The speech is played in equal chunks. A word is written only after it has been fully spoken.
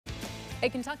A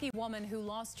Kentucky woman who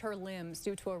lost her limbs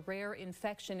due to a rare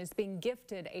infection is being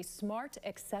gifted a smart,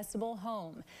 accessible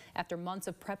home. After months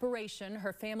of preparation,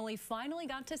 her family finally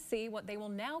got to see what they will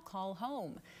now call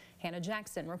home. Hannah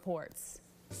Jackson reports.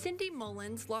 Cindy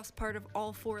Mullins lost part of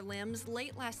all 4 limbs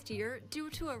late last year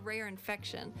due to a rare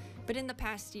infection. But in the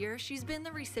past year, she's been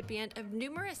the recipient of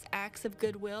numerous acts of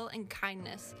goodwill and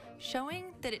kindness,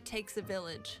 showing that it takes a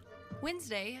village.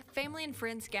 Wednesday, family and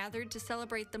friends gathered to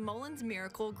celebrate the Mullins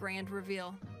Miracle grand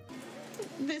reveal.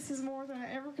 This is more than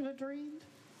I ever could have dreamed.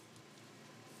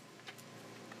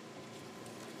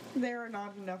 There are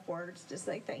not enough words to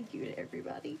say thank you to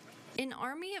everybody. An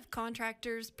army of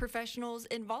contractors, professionals,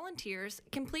 and volunteers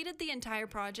completed the entire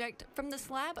project from the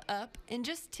slab up in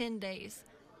just 10 days.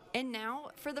 And now,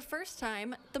 for the first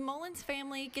time, the Mullins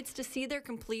family gets to see their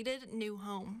completed new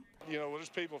home. You know, there's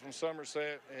people from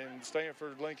Somerset and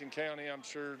Stanford, Lincoln County, I'm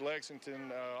sure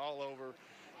Lexington, all over.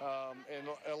 And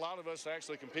a lot of us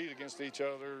actually compete against each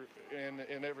other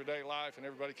in everyday life, and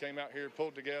everybody came out here,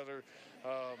 pulled together,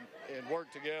 and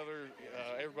worked together.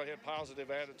 Everybody had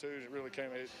positive attitudes.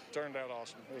 It turned out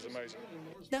awesome. It was amazing.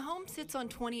 The home sits on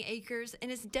 20 acres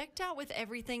and is decked out with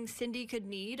everything Cindy could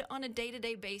need on a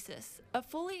day-to-day basis. A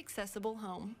fully accessible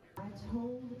home. I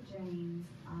told James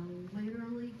I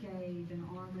literally gave an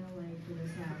arm and a leg for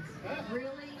this house.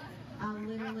 Really, I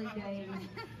literally gave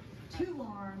 2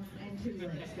 arms and 2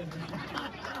 legs for this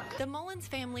house. The Mullins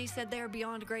family said they are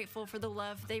beyond grateful for the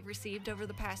love they've received over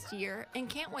the past year and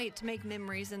can't wait to make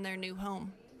memories in their new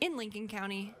home. In Lincoln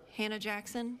County, Hannah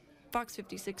Jackson, Fox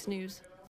 56 News.